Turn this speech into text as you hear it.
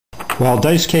While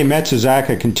Daisuke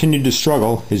Matsuzaka continued to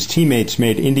struggle, his teammates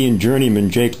made Indian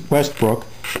journeyman Jake Westbrook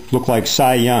look like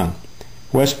Cy Young.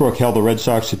 Westbrook held the Red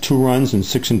Sox to 2 runs in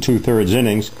 6 2/3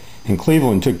 innings, and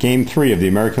Cleveland took Game 3 of the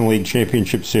American League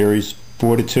Championship Series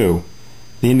 4-2.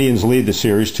 The Indians lead the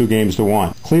series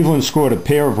 2-1. Cleveland scored a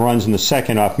pair of runs in the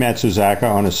second off Matsuzaka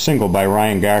on a single by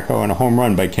Ryan Garko and a home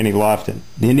run by Kenny Lofton.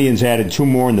 The Indians added 2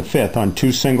 more in the fifth on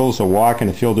 2 singles, a walk, and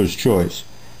a fielder's choice.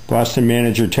 Boston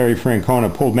manager Terry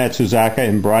Francona pulled Matsusaka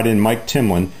and brought in Mike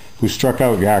Timlin, who struck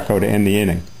out Garko to end the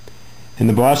inning. In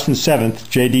the Boston seventh,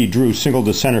 J.D. Drew singled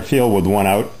to center field with 1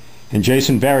 out, and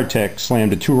Jason Varitek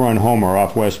slammed a 2-run homer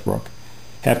off Westbrook.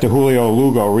 After Julio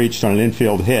Lugo reached on an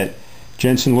infield hit,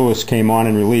 Jensen Lewis came on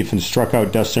in relief and struck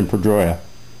out Dustin Pedroia.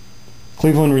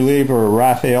 Cleveland reliever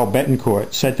Rafael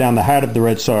Betancourt set down the heart of the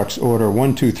Red Sox order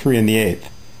 1-2-3 in the 8th.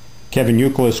 Kevin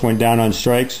Youkilis went down on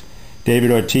strikes.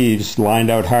 David Ortiz lined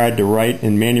out hard to right,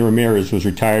 and Manny Ramirez was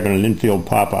retired on an infield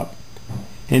pop-up.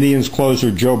 Indians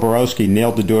closer Joe Borowski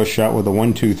nailed the door shot with a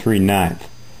 1-2-3 ninth.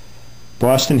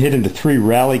 Boston hit into 3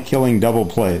 rally-killing double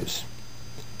plays.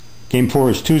 Game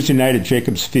 4 is Tuesday night at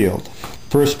Jacobs Field.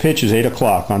 First pitch is 8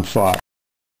 o'clock on Fox.